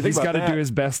 too. He's got to do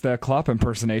his best Klopp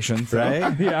impersonation. So.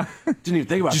 Right? Yeah. Didn't even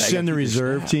think about Just that. send the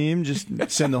reserve team. Just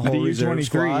send the whole The reserve U23,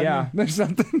 squad. yeah. There's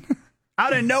something.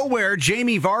 Out of nowhere,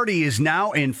 Jamie Vardy is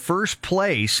now in first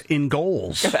place in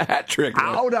goals. Hat trick.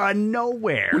 Out of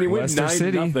nowhere. When you win Leicester 9-0,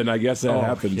 City. I guess that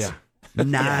happens. Yeah.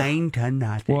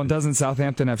 9-0. Well, and doesn't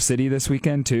Southampton have City this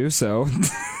weekend too? So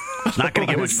It's not going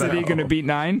to get much is better. City going to beat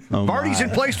 9? Oh, Vardy's in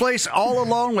place all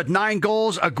alone with 9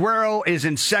 goals. Aguero is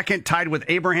in second, tied with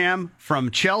Abraham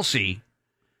from Chelsea.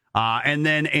 And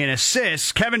then in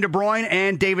assists, Kevin De Bruyne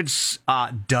and David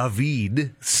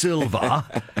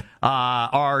Silva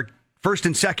are first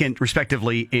and second,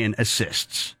 respectively, in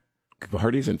assists.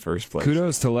 Vardy's in first place.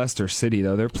 Kudos to Leicester City,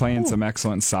 though. They're playing some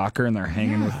excellent soccer, and they're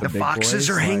hanging with the The big Foxes boys.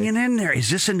 are hanging in there. Is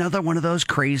this another one of those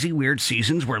crazy, weird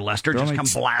seasons where Leicester just only come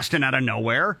blasting out of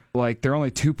nowhere? Like, they're only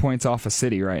 2 points off of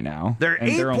City right now. They're And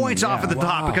 8 points only, off at the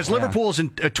top because Liverpool's in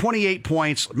 28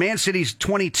 points. Man City's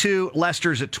 22.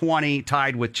 Leicester's at 20,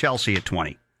 tied with Chelsea at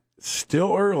 20.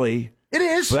 Still early. It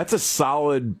is. But that's a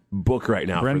solid book right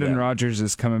now. Brendan for Rodgers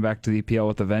is coming back to the EPL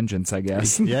with a vengeance, I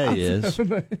guess. Yeah, he is.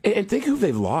 And think who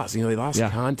they've lost. You know, they lost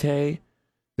Conte.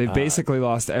 They've basically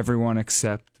lost everyone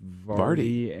except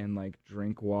Vardy. Vardy and, like,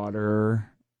 Drinkwater.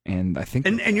 And I think...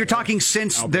 And you're talking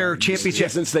since their championship. Yeah,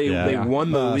 since they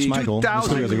won the league. Schmeichel.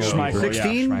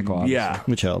 2016? Schmeichel, Yeah.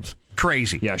 Which helps.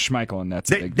 Crazy. Yeah, Schmeichel, and that's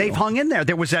a big They've deal. hung in there.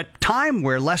 There was that time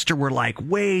where Leicester were like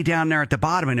way down there at the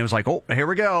bottom, and it was like, oh, here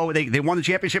we go. They won the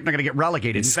championship, and they're going to get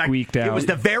relegated. In fact, Squeaked it out. was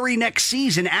the very next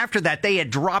season after that they had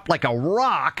dropped like a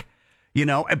rock, you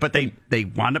know, but they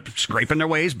wound up scraping their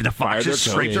ways. The Fired Foxes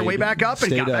their scraped their way back up and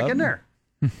Stayed got back up. in there.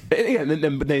 Yeah, and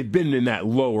they've been in that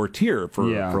lower tier for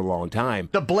a long time.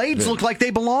 The Blades look like they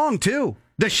belong, too.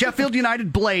 The Sheffield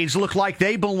United Blades look like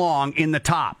they belong in the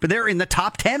top. They're in the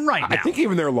top 10 right now. I think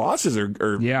even their losses are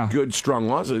good, strong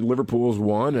losses. Liverpool's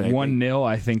won. 1-0,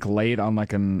 I think, late on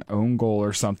like an own goal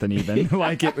or something. Even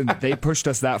they pushed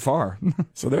us that far.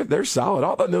 So they're solid.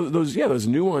 All those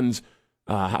new ones.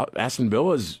 Aston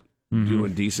Villa's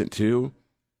doing decent too.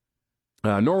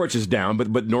 Norwich is down,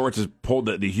 but Norwich has pulled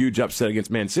the huge upset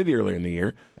against Man City earlier in the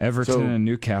year. Everton and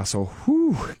Newcastle,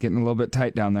 getting a little bit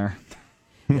tight down there.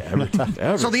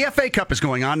 Yeah, So the FA Cup is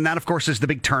going on, and that, of course, is the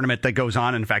big tournament that goes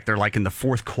on. In fact, they're like in the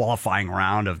 4th qualifying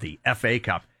round of the FA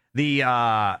Cup. The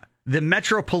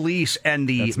Metro Police and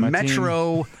the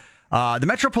Metro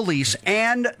Police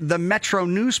and the Metro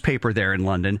newspaper there in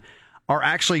London are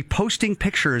actually posting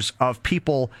pictures of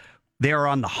people they are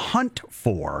on the hunt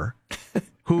for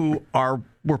who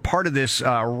were part of this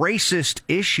racist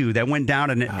issue that went down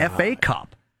in an FA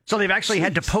Cup. So they've actually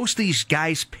had to post these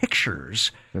guys'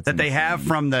 pictures that they have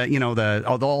from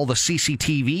all the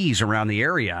CCTVs around the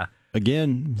area.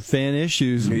 Again, fan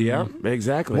issues. Yeah,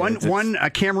 exactly. One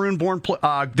Cameroon-born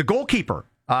the goalkeeper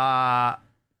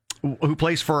who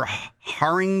plays for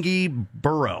Haringey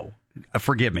Borough.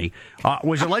 Forgive me,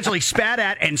 was allegedly spat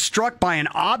at and struck by an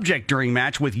object during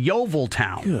match with Yeovil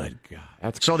Town. Good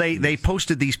God! So they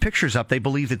posted these pictures up. They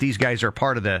believe that these guys are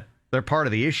part of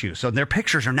the issue. So their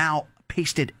pictures are now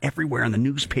pasted everywhere in the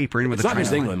newspaper. It's not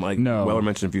just England, like No. Weller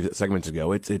mentioned a few segments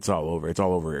ago. It's all over. It's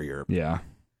all over Europe. Yeah.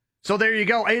 So there you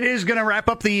go. It is going to wrap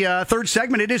up the third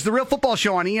segment. It is the Real Football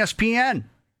Show on ESPN.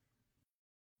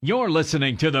 You're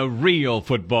listening to The Real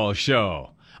Football Show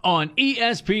on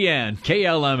ESPN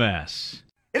KLMS.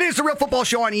 It is the Real Football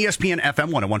Show on ESPN FM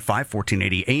 101.5,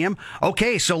 1480 AM.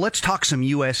 Okay, so let's talk some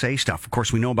USA stuff. Of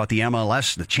course, we know about the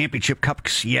MLS, the Championship Cup,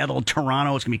 Seattle,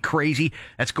 Toronto. It's going to be crazy.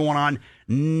 That's going on,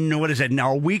 what is it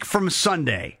now, a week from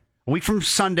Sunday. A week from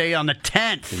Sunday on the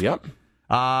 10th. Yep.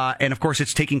 And, of course,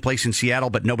 it's taking place in Seattle,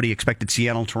 but nobody expected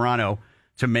Seattle and Toronto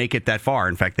to make it that far.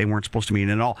 In fact, they weren't supposed to meet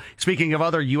at all. Speaking of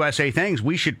other USA things,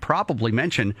 we should probably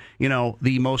mention,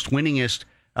 the most winningest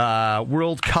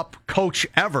World Cup coach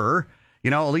ever.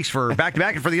 at least for back to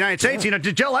back and for the United States,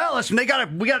 to Jill Ellis, and we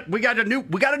got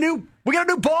a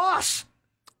new boss.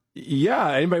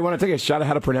 Yeah, anybody want to take a shot at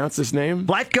how to pronounce this name?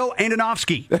 Vlatko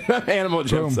Andonovsky. Animal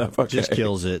jumps up. Okay. Just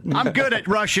kills it. I'm good at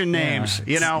Russian names.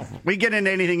 We get into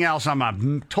anything else, I'm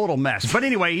a total mess. But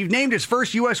anyway, he named his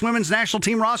first U.S. women's national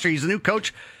team roster. He's the new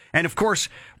coach. And of course,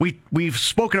 we've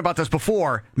spoken about this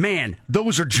before. Man,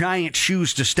 those are giant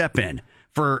shoes to step in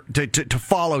to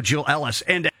follow Jill Ellis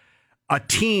and a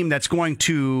team that's going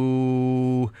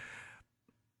to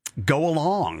go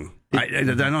along. I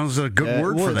don't know if it's a good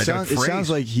word for that. It sounds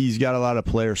like he's got a lot of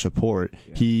player support.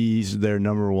 Yeah. He's their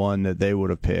number one that they would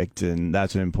have picked, and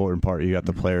that's an important part. You got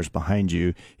the players behind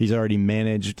you. He's already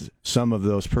managed some of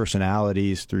those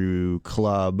personalities through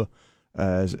club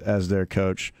as their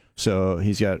coach. So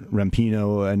he's got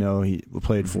Rampino. I know he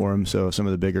played for him. So some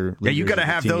of the bigger. Yeah, you got to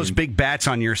have those big bats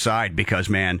on your side because,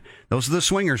 man, those are the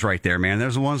swingers right there, man.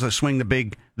 Those are the ones that swing the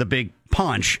big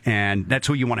punch, and that's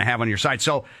who you want to have on your side.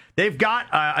 So they've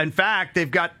got, in fact, they've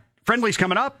got friendlies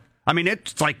coming up. I mean,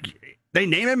 it's like they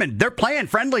name them, and they're playing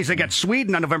friendlies. They got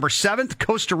Sweden on November 7th,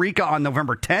 Costa Rica on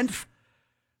November 10th.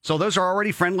 So those are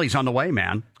already friendlies on the way,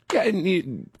 man. Yeah, and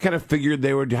you kind of figured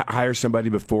they would hire somebody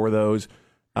before those,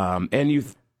 and you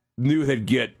knew they'd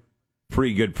get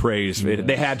pretty good praise. Yes.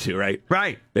 They had to, right?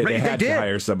 Right. They had to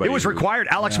hire somebody. It was required.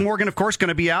 Alex Morgan, of course, going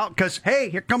to be out because, hey,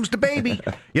 here comes the baby.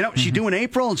 She's due in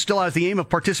April and still has the aim of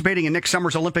participating in next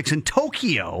summer's Olympics in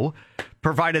Tokyo,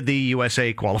 provided the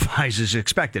USA qualifies as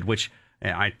expected, which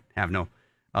I have no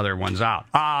other ones out.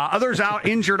 Others out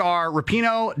injured are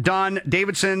Rapinoe, Dunn,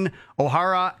 Davidson,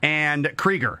 O'Hara, and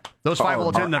Krieger. Those five will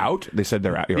attend. Out? They said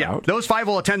they're out. You're out? Those five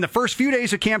will attend the first few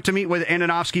days of camp to meet with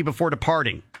Andonovsky before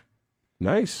departing.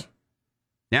 Nice.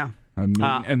 Yeah.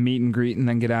 A meet and greet and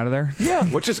then get out of there. Yeah,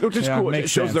 which is cool. It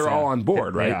shows they're all on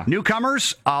board, right? Yeah.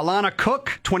 Newcomers, Alana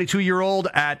Cook, 22-year-old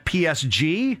at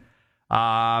PSG.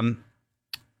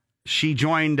 She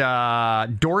joined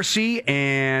Dorsey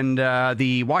and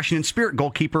the Washington Spirit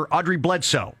goalkeeper Audrey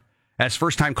Bledsoe as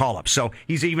first-time call-ups. So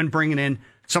he's even bringing in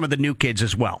some of the new kids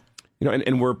as well.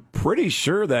 And we're pretty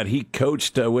sure that he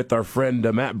coached with our friend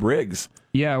Matt Briggs.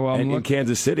 Yeah, well, in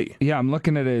Kansas City. Yeah, I'm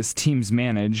looking at his teams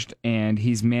managed, and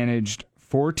he's managed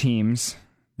 4 teams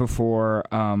before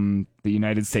the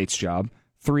United States job.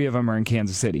 3 of them are in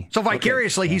Kansas City. So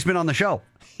vicariously, he's been on the show.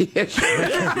 Yes.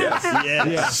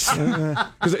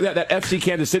 Because that FC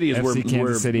Kansas City is where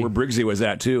Briggsy was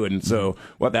at, too. And so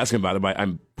we'll have to ask him about it, but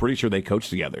I'm pretty sure they coached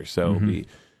together. So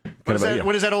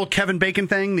what is that old Kevin Bacon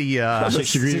thing? The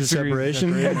 6 degrees of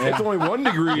separation? It's only 1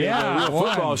 degree in a real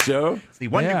football show. It's the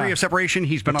 1 degree of separation.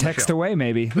 He's been on the show. Text away,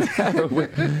 maybe.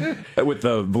 with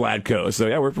the Vladko. So,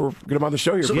 we're going to get him on the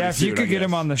show here. If you could get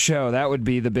him on the show, that would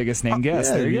be the biggest name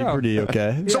guest. There you go. Pretty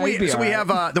okay. So we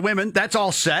have the women. That's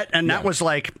all set. And that was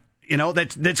like...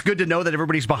 that's good to know that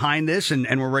everybody's behind this and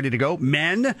we're ready to go.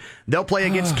 Men, they'll play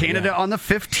against Canada on the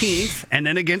 15th and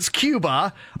then against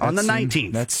Cuba on the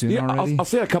 19th. That's soon already. I'll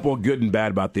say a couple of good and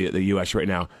bad about the U.S. right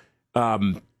now.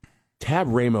 Tab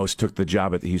Ramos took the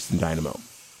job at the Houston Dynamo.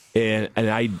 And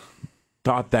I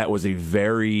thought that was a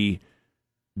very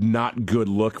not good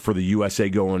look for the USA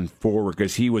going forward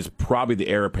because he was probably the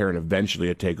heir apparent eventually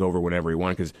to take over whenever he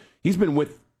wanted because he's been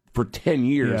with for 10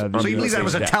 years. So you believe that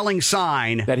was a telling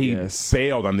sign that he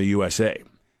bailed on the USA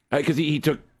because he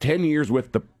took 10 years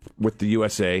with the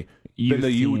USA, been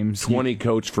the U20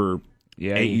 coach for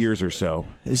 8 years or so.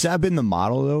 Has that been the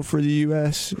model though for the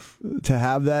U.S. to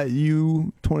have that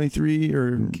U23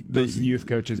 or the youth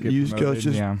coaches get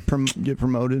get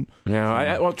promoted?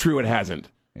 Well, true, it hasn't.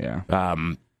 Yeah.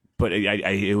 But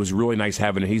it was really nice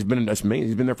having him. He's been there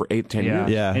for 8-10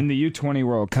 years. Yeah. In the U20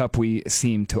 World Cup, we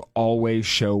seem to always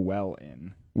show well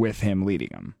in with him leading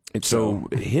them. And so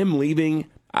him leaving,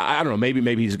 I don't know.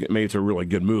 Maybe it's a really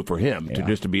good move for him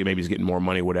to be. Maybe he's getting more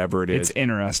money, whatever it is. It's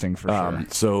interesting for sure.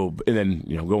 So and then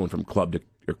going from club to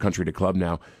or country to club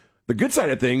now. The good side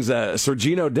of things,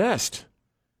 Sergino Dest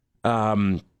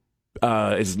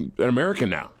is an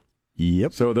American now.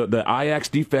 Yep. So the Ajax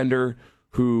defender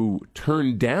who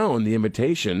turned down the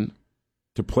invitation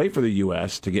to play for the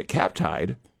U.S. to get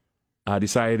cap-tied,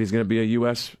 decided he's going to be a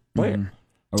U.S. player.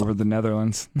 Over the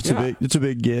Netherlands. It's a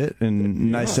big get,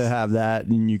 and nice to have that.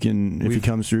 And you can, if he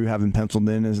comes through, have him penciled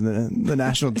in as the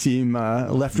national team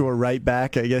left or right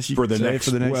back, I guess you could say,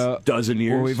 for the next dozen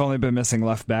years. Well, we've only been missing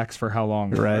left backs for how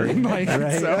long? Right.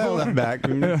 Left back.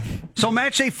 So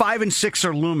match day 5 and 6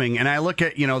 are looming, and I look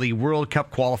at the World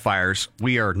Cup qualifiers.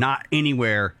 We are not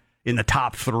anywhere in the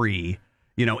top 3,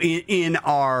 in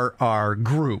our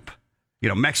group.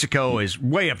 Mexico is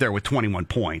way up there with 21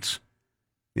 points.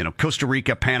 Costa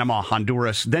Rica, Panama,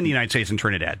 Honduras, then the United States and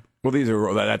Trinidad. Well,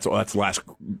 that's the last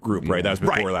group, right? That was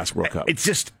before last World Cup.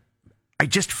 I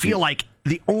just feel like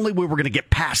the only way we're going to get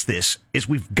past this is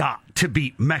we've got to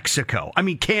beat Mexico. I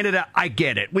mean, Canada, I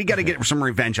get it. We got to get some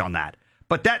revenge on that.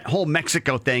 But that whole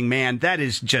Mexico thing, man, that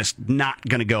is just not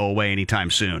going to go away anytime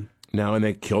soon. No, and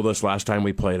they killed us last time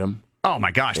we played them. Oh,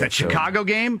 my gosh, that Chicago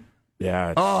game?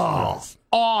 Yeah.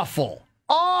 Awful.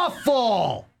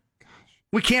 Awful.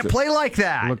 We can't play like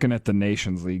that. Looking at the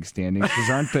Nations League standings, because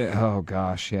aren't they? Oh,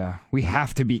 gosh, yeah. We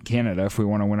have to beat Canada if we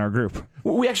want to win our group.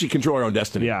 Well, we actually control our own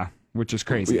destiny. Yeah, which is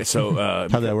crazy. So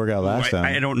how'd that work out last time?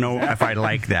 I don't know if I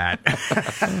like that.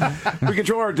 we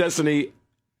control our destiny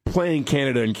playing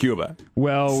Canada and Cuba.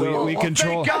 Well, we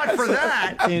control. Thank God for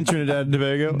that. And Trinidad and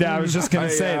Tobago. Yeah, I was just going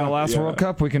to say, the last World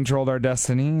Cup, we controlled our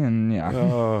destiny, and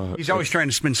He's always trying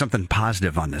to spin something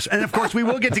positive on this. And, of course, we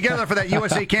will get together for that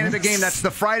USA-Canada game. That's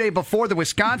the Friday before the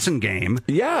Wisconsin game.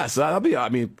 Yes,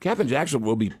 Captain Jackson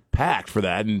will be packed for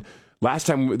that. And last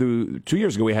time, 2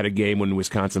 years ago, we had a game when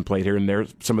Wisconsin played here,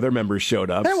 and some of their members showed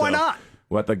up. Hey, why not?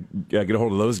 We'll have to get a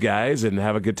hold of those guys and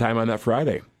have a good time on that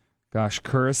Friday. gosh,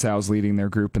 Curaçao's leading their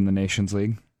group in the Nations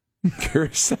League.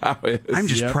 Curaçao is. I'm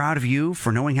just proud of you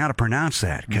for knowing how to pronounce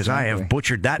that, because I have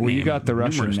butchered that name. Well, you got the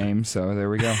Russian name, so there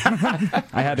we go.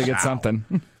 I had to get something.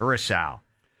 Curaçao.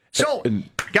 So,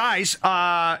 guys,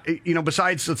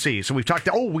 besides, let's see. So we've talked.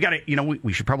 We got to.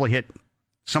 We should probably hit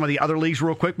some of the other leagues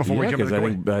real quick before we jump into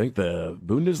I think the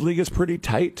Bundesliga is pretty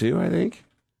tight too. I think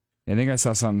I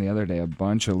saw something the other day. A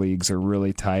bunch of leagues are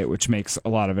really tight, which makes a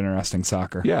lot of interesting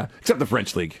soccer. Yeah, except the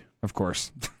French league, of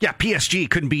course. Yeah, PSG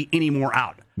couldn't be any more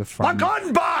out.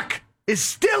 Mönchengladbach is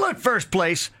still at first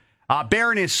place.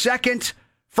 Bayern is second.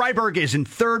 Freiburg is in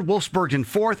third. Wolfsburg in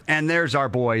fourth. And there's our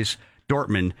boys,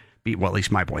 Dortmund. Well, at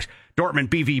least my boys. Dortmund,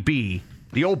 BVB.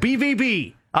 The old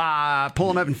BVB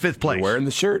pulling up in fifth place. Wearing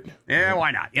the shirt. Yeah, why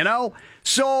not?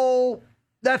 So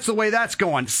that's the way that's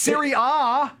going. Serie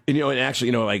A. And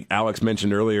actually, like Alex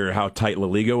mentioned earlier, how tight La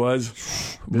Liga was.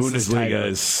 Bundesliga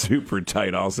is super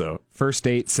tight also. First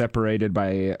 8 separated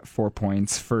by 4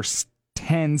 points. First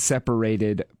 10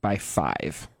 separated by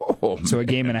 5. So a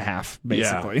game and a half,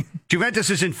 basically. Yeah. Juventus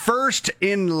is in first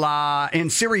in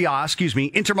Serie A,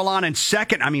 Inter Milan in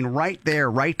second. I mean, right there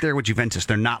with Juventus.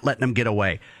 They're not letting them get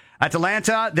away.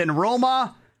 Atalanta, then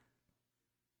Roma.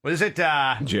 What is it?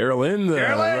 Geraldine.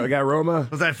 I got Roma.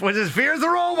 What's his fears the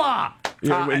Roma?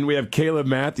 And we have Caleb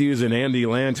Matthews and Andy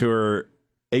Lant, who are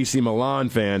AC Milan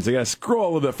fans. They got to scroll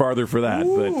a little bit farther for that.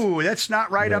 Ooh, that's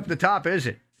not right up the top, is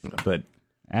it? But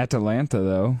Atalanta,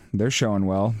 though, they're showing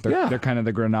well. They're kind of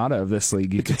the Granada of this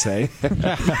league, you could say.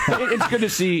 It's good to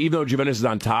see, even though Juventus is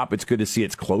on top, it's good to see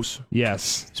it's close.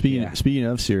 Yes. Speaking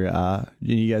of Serie A,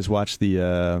 you guys watch the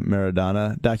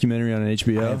Maradona documentary on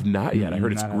HBO? I have not yet. I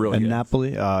heard it's really good.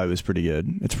 Napoli? Oh, it was pretty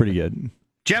good. It's pretty good.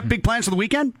 Jeff, big plans for the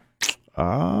weekend?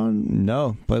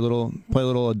 No. Play a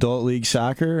little adult league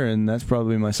soccer, and that's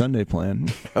probably my Sunday plan.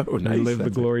 Oh, nice. Live the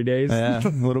glory days. Yeah, a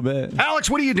little bit. Alex,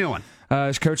 what are you doing? I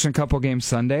was coaching a couple games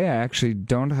Sunday. I actually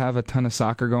don't have a ton of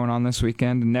soccer going on this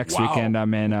weekend. Next weekend,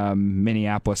 I'm in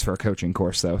Minneapolis for a coaching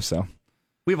course, though. So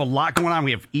we have a lot going on.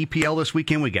 We have EPL this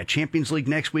weekend. We got Champions League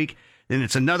next week. Then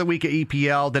it's another week of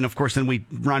EPL. Then, of course, we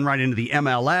run right into the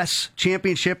MLS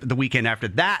Championship the weekend after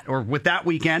that, or with that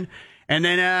weekend. And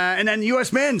then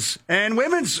U.S. men's and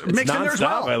women's mixed in there as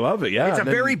well. I love it, yeah. It's a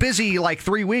very busy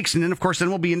 3 weeks. And then, of course,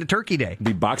 we'll be into Turkey Day. It'll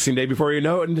be Boxing Day before you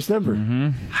know it in December.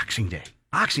 Mm-hmm.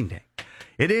 Boxing Day.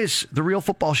 It is the Real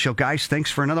Football Show, guys.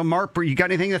 Thanks for another Mark. You got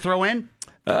anything to throw in?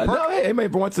 No, hey,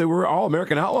 we're all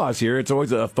American Outlaws here. It's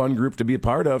always a fun group to be a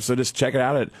part of. So just check it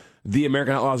out at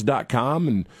theamericanoutlaws.com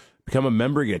and become a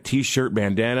member. Get a T-shirt,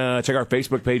 bandana. Check our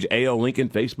Facebook page, AL Lincoln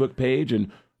Facebook page.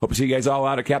 And hope to see you guys all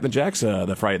out at Captain Jack's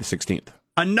the Friday the 16th.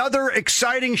 Another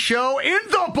exciting show in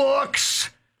the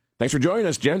books. Thanks for joining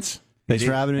us, gents. Thanks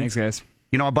for having me. Thanks, guys.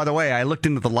 By the way, I looked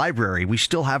into the library. We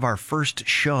still have our first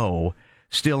show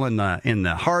still in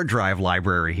the hard drive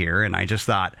library here, and I just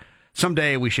thought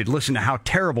someday we should listen to how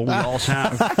terrible we all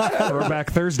sound. We're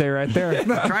back Thursday right there.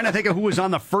 I'm trying to think of who was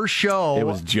on the first show. It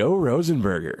was Joe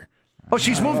Rosenberger. Oh,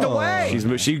 she's moved away.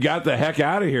 She got the heck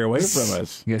out of here, away from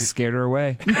us. You guys scared her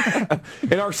away.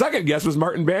 And our second guest was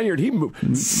Martin Banyard. He moved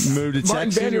to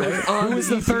Texas. Who was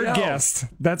the third guest?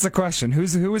 That's the question.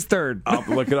 Who was third? I'll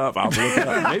look it up.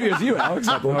 Maybe it was you, Alex.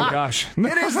 Oh, gosh.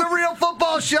 It is the Real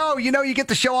Football Show. You get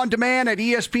the show on demand at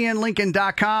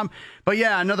ESPNLincoln.com. But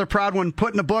yeah, another proud one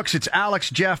put in the books. It's Alex,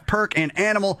 Jeff, Perk, and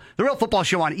Animal. The Real Football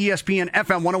Show on ESPN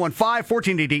FM 101.5,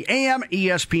 1480 AM,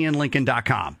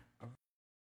 ESPNLincoln.com.